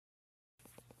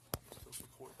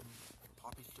supporting me.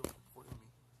 Poppy's still supporting me.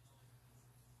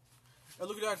 And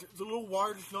look at that. The little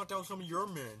wire just knocked down some of your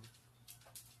men.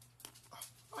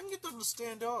 I can get them to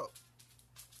stand up.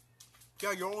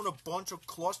 Yeah, you're all in a bunch of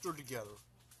cluster together.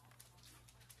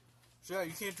 So yeah,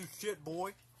 you can't do shit,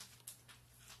 boy.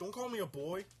 Don't call me a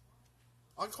boy.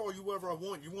 I can call you whatever I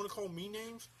want. You want to call me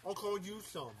names? I'll call you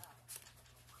some.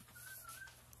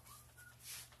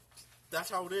 That's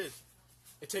how it is.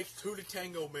 It takes two to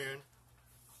tango, man.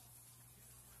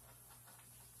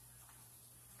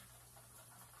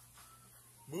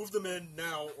 Move them in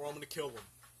now, or I'm gonna kill them.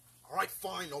 Alright,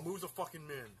 fine. I'll move the fucking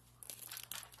men.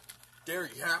 There,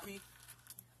 you happy?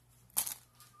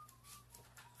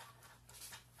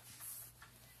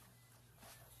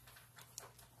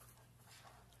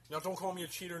 Now don't call me a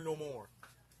cheater no more.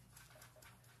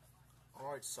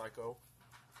 Alright, psycho.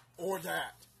 Or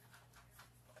that.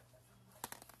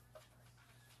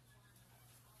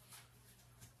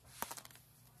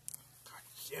 God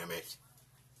damn it.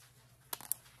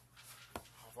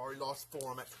 I've already lost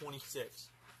 4. I'm at 26.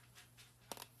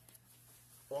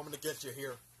 Oh, I'm gonna get you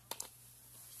here.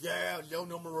 Yeah, no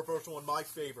number reversal in my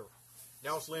favor.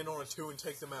 Now let's land on a 2 and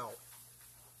take them out.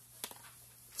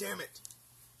 Damn it.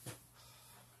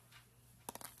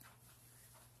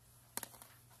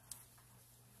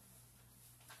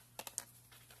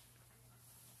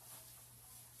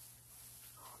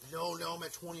 No, now I'm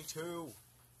at 22.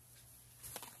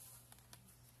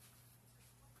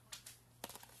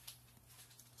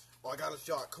 Oh, I got a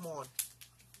shot. Come on.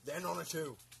 Land on a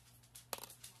 2.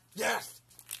 Yes!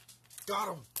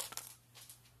 Got him!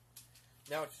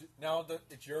 Now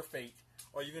it's your fate.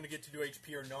 Are you going to get to do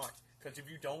HP or not? Because if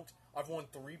you don't, I've won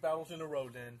 3 battles in a row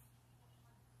then.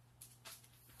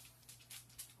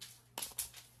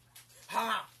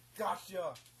 Ha!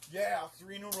 Gotcha! Yeah,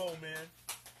 3 in a row, man.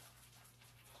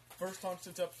 First time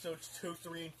since episodes 2,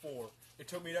 3, and 4. It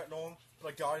took me that long, but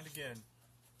I got it again.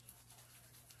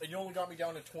 And you only got me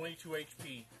down to 22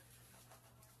 HP.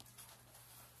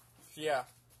 So yeah,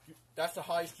 that's the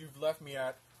highest you've left me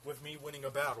at with me winning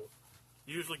a battle.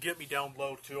 You usually get me down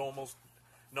low to almost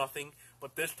nothing,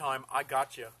 but this time I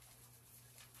got you.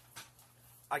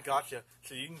 I got you,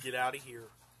 so you can get out of here.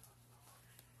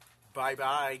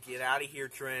 Bye-bye, get out of here,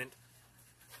 Trent.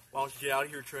 Why don't you get out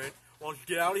of here, Trent? Why don't you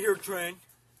get out of here, Trent?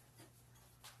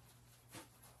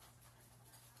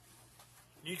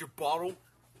 Need your bottle?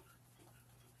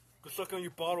 Go suck on your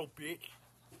bottle, bitch.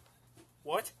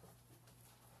 What?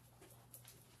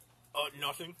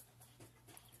 Nothing.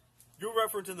 You're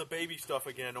referencing the baby stuff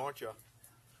again, aren't you?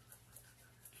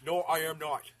 No, I am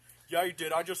not. Yeah, you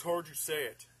did. I just heard you say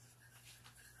it.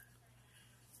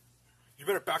 You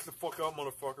better back the fuck up,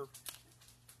 motherfucker.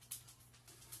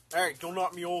 Hey, don't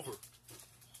knock me over.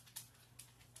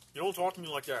 You don't talk to me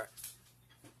like that.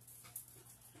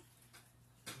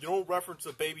 You don't reference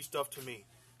the baby stuff to me.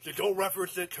 You don't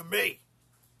reference it to me.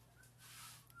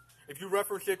 If you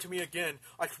reference it to me again,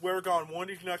 I swear to God, in one of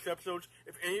these next episodes,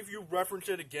 if any of you reference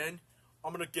it again,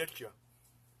 I'm going to get you.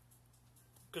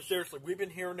 Because seriously, we've been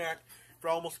hearing that for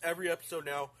almost every episode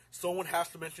now. Someone has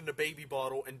to mention the baby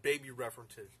bottle and baby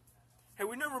references. Hey,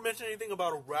 we never mentioned anything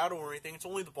about a rattle or anything. It's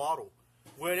only the bottle.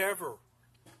 Whatever.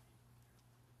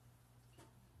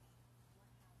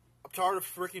 I'm tired of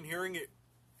freaking hearing it,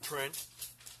 Trent.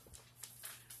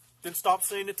 Then stop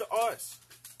saying it to us.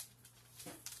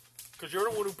 Because you're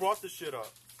the one who brought this shit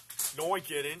up. No, I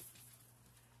didn't.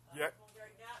 Yeah,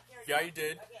 you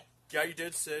did. Yeah, you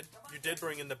did, Sid. You did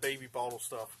bring in the baby bottle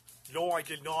stuff. No, I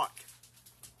did not.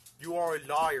 You are a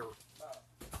liar.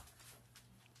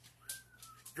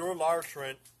 You're a liar,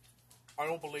 Trent. I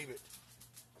don't believe it.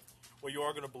 Well, you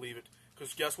are going to believe it.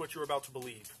 Because guess what you're about to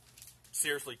believe?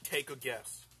 Seriously, take a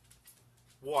guess.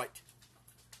 What?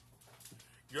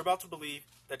 You're about to believe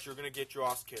that you're going to get your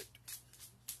ass kicked.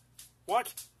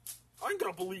 What? I ain't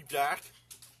going to believe that.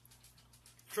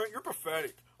 Trent, you're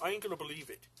pathetic. I ain't going to believe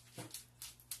it.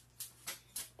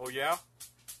 Oh, yeah?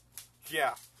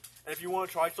 Yeah. And if you want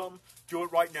to try something, do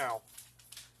it right now.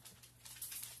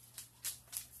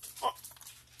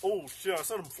 Oh, shit, I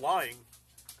sent him flying.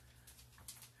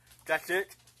 That's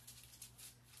it?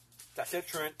 That's it,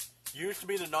 Trent. You used to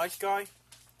be the nice guy,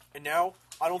 and now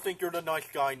I don't think you're the nice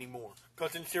guy anymore.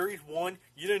 Because in Series 1,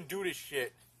 you didn't do this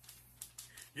shit.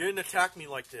 You didn't attack me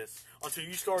like this until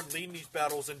you started leading these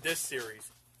battles in this series.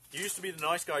 You used to be the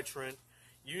nice guy, Trent.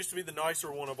 You used to be the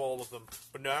nicer one of all of them.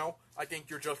 But now, I think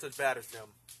you're just as bad as them.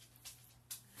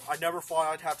 I never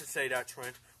thought I'd have to say that,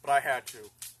 Trent, but I had to.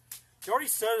 You already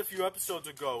said it a few episodes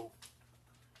ago.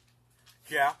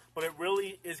 Yeah, but it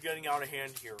really is getting out of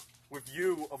hand here. With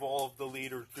you, of all of the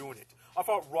leaders, doing it. I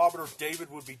thought Robert or David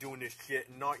would be doing this shit,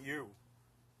 and not you.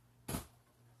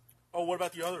 Oh, what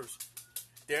about the others?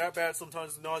 They're bad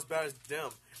sometimes, not as bad as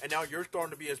them. And now you're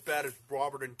starting to be as bad as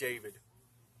Robert and David.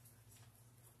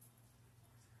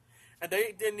 And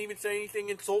they didn't even say anything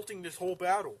insulting this whole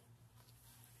battle.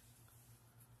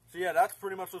 So yeah, that's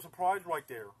pretty much a surprise right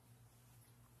there.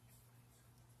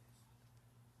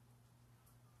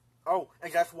 Oh,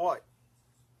 and guess what?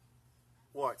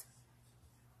 What?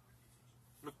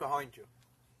 Look behind you.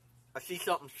 I see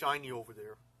something shiny over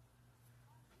there.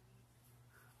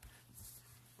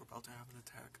 We're about to have an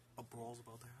attack. A brawl's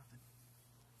about to happen.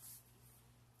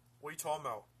 What are you talking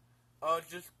about?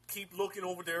 Just keep looking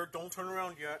over there. Don't turn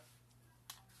around yet.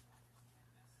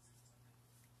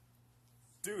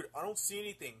 Dude, I don't see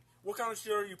anything. What kind of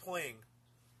shit are you playing?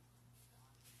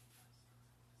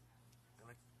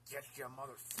 Get you,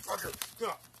 motherfucker!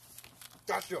 Yeah.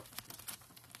 Gotcha!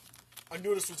 I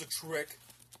knew this was a trick,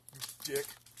 you dick.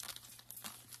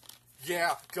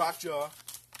 Yeah, gotcha.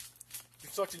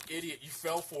 You're such an idiot. You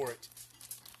fell for it.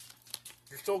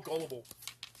 You're so gullible.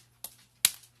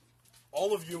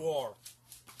 All of you are.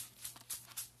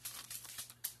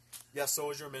 Yeah,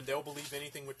 so is your men. They'll believe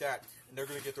anything with that, and they're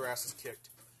gonna get their asses kicked.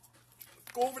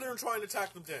 Go over there and try and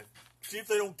attack them then. See if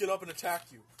they don't get up and attack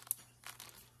you.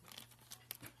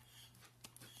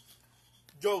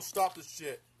 Yo, stop this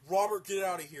shit. Robert, get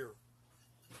out of here.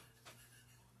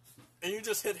 And you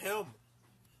just hit him.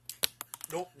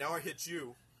 Nope, now I hit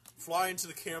you. Fly into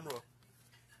the camera.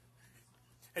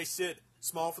 Hey, Sid,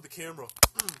 smile for the camera.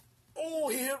 Oh,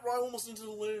 he hit right almost into the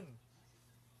lens.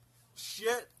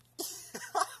 Shit.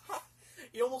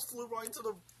 He almost flew right into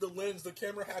the lens. The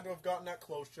camera had to have gotten that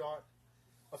close shot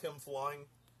of him flying.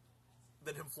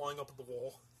 Then him flying up at the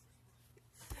wall.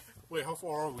 Wait, how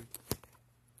far are we?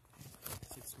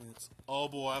 6 minutes. Oh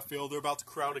boy, I feel they're about to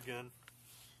crowd again.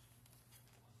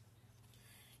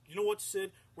 You know what,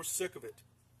 Sid? We're sick of it.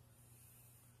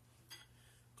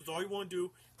 Because all you want to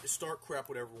do is start crap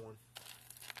with everyone.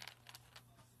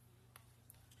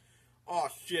 Aw,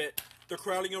 shit. They're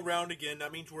crowding around again.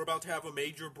 That means we're about to have a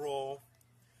major brawl.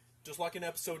 Just like in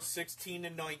episodes 16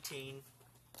 and 19.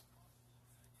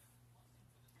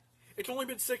 It's only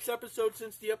been 6 episodes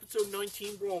since the episode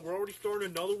 19 brawl. We're already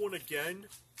starting another one again.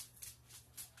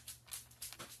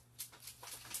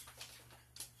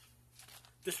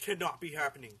 This cannot be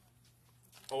happening.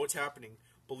 Oh, it's happening.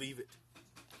 Believe it.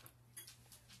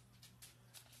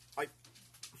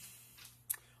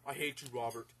 I hate you,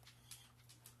 Robert.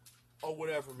 Oh,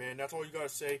 whatever, man. That's all you gotta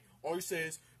say. All you say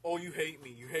is, oh, you hate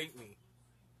me. You hate me.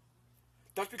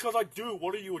 That's because I do.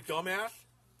 What are you, a dumbass?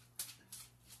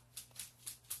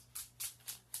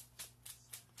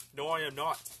 No, I am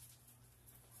not.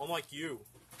 Unlike you.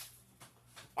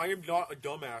 I am not a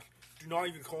dumbass. Do not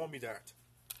even call me that.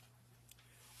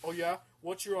 Oh, yeah?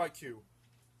 What's your IQ?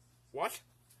 What?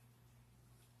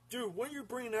 Dude, when are you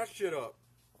bringing that shit up?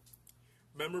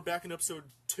 Remember back in episode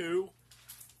 2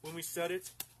 when we said it?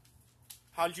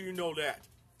 How did you know that?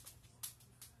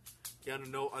 Yeah, I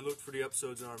don't know. I looked for the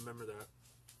episodes and I remember that.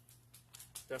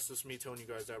 That's just me telling you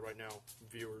guys that right now,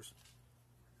 viewers.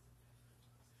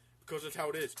 Because that's how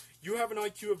it is. You have an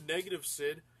IQ of negative,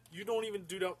 Sid. You don't even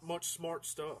do that much smart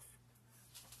stuff.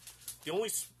 The only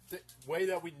way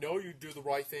that we know you do the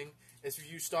right thing is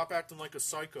if you stop acting like a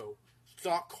psycho.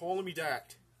 Stop calling me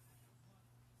that.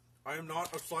 I am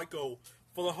not a psycho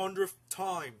for the 100th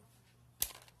time.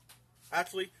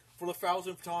 Actually, for the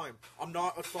 1000th time. I'm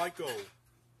not a psycho.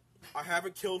 I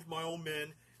haven't killed my own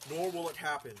men, nor will it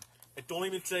happen. And don't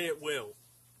even say it will.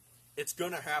 It's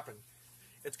gonna happen.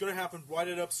 It's gonna happen right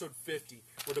at episode 50,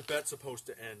 where the bet's supposed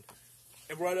to end.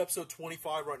 And we're at episode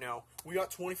 25 right now. We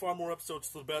got 25 more episodes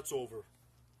till the bet's over.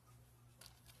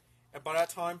 And by that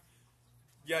time,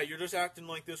 yeah, you're just acting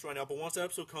like this right now. But once the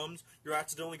episode comes, you're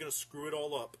accidentally gonna screw it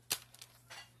all up.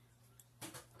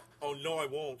 Oh, no, I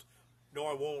won't. No,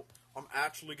 I won't. I'm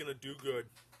actually gonna do good.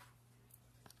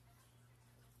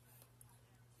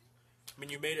 I mean,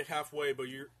 you made it halfway, but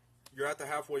you're at the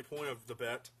halfway point of the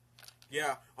bet.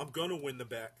 Yeah, I'm gonna win the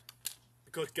bet.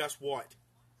 Because guess what?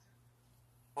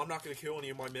 I'm not gonna kill any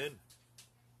of my men.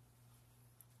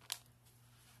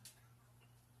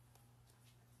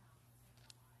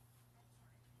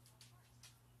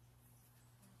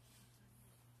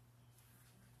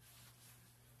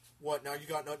 What, now you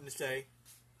got nothing to say?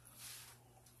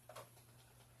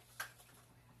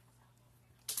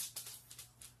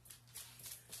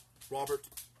 Robert,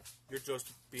 you're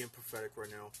just being pathetic right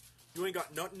now. You ain't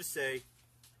got nothing to say.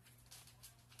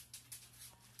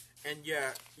 And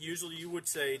yeah, usually you would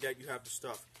say that you have the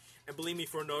stuff. And believe me,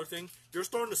 for another thing, you're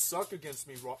starting to suck against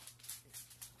me,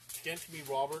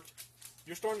 Robert.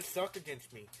 You're starting to suck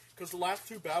against me. Because the last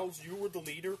 2 battles, you were the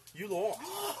leader. You lost.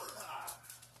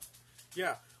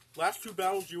 Yeah, last two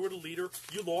battles you were the leader.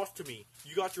 You lost to me.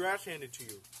 You got your ass handed to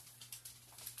you.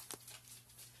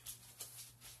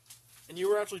 And you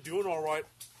were actually doing alright.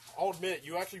 I'll admit,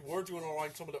 you actually were doing alright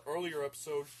in some of the earlier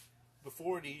episodes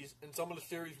before these and some of the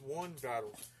Series 1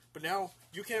 battles. But now,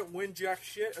 you can't win jack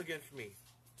shit against me.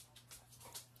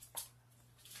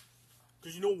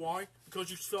 Because you know why? Because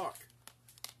you suck.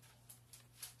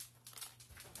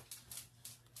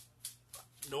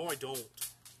 No, I don't.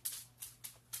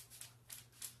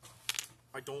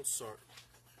 I don't suck.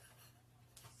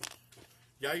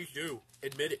 Yeah, you do.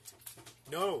 Admit it.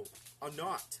 No, I'm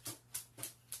not.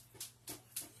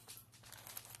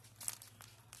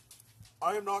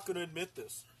 I am not going to admit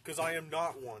this, because I am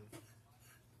not one.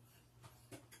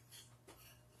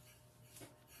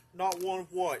 Not one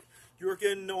of what? You're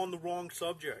getting on the wrong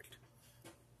subject.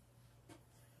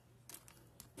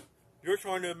 You're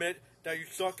trying to admit that you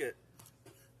suck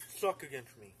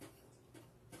against me.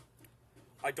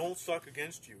 I don't suck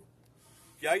against you.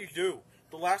 Yeah, you do.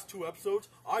 The last two episodes,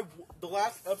 the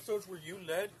last episodes where you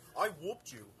led, I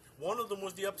whooped you. One of them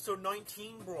was the episode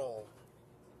 19 brawl.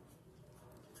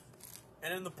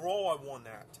 And in the brawl, I won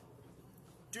that.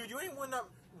 Dude, you ain't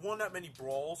won that many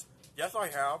brawls. Yes, I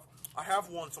have. I have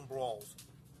won some brawls.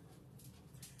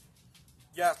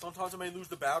 Yeah, sometimes I may lose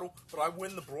the battle, but I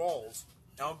win the brawls.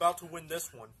 And I'm about to win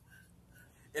this one.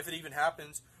 If it even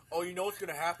happens. Oh, you know what's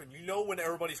going to happen. You know when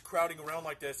everybody's crowding around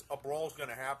like this, a brawl's going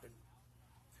to happen.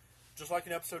 Just like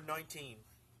in episode 19.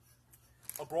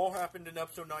 A brawl happened in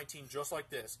episode 19 just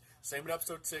like this. Same in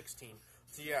episode 16.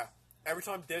 So yeah, every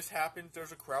time this happens,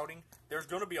 there's a crowding, there's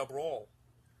going to be a brawl.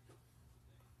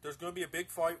 There's going to be a big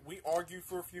fight. We argue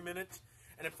for a few minutes,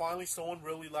 and then finally someone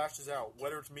really lashes out,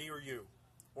 whether it's me or you,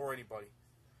 or anybody.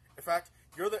 In fact,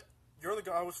 you're the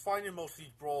guy I was fighting in most of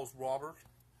these brawls, Robert.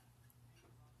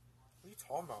 What are you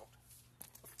talking about?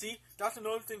 See, that's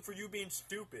another thing for you being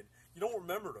stupid. You don't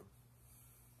remember them.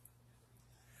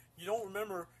 You don't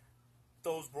remember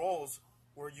those brawls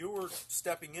where you were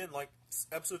stepping in, like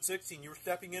episode 16, you were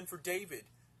stepping in for David,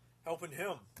 helping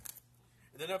him.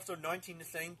 And then episode 19, the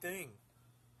same thing.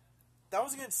 That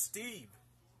was against Steve.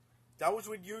 That was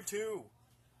with you too.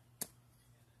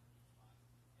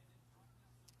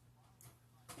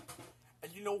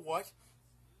 And you know what?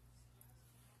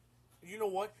 You know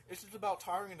what? It's just about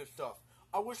tiring and stuff.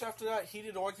 I wish after that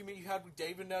heated argument you had with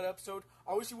David in that episode,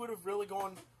 I wish you would have really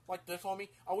gone like this on me.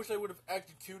 I wish they would have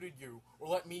executed you or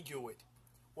let me do it.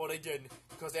 Well, they didn't,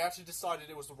 because they actually decided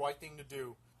it was the right thing to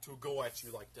do to go at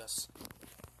you like this.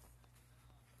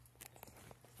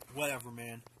 Whatever,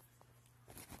 man.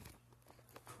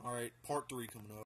 Alright, part 3 coming up.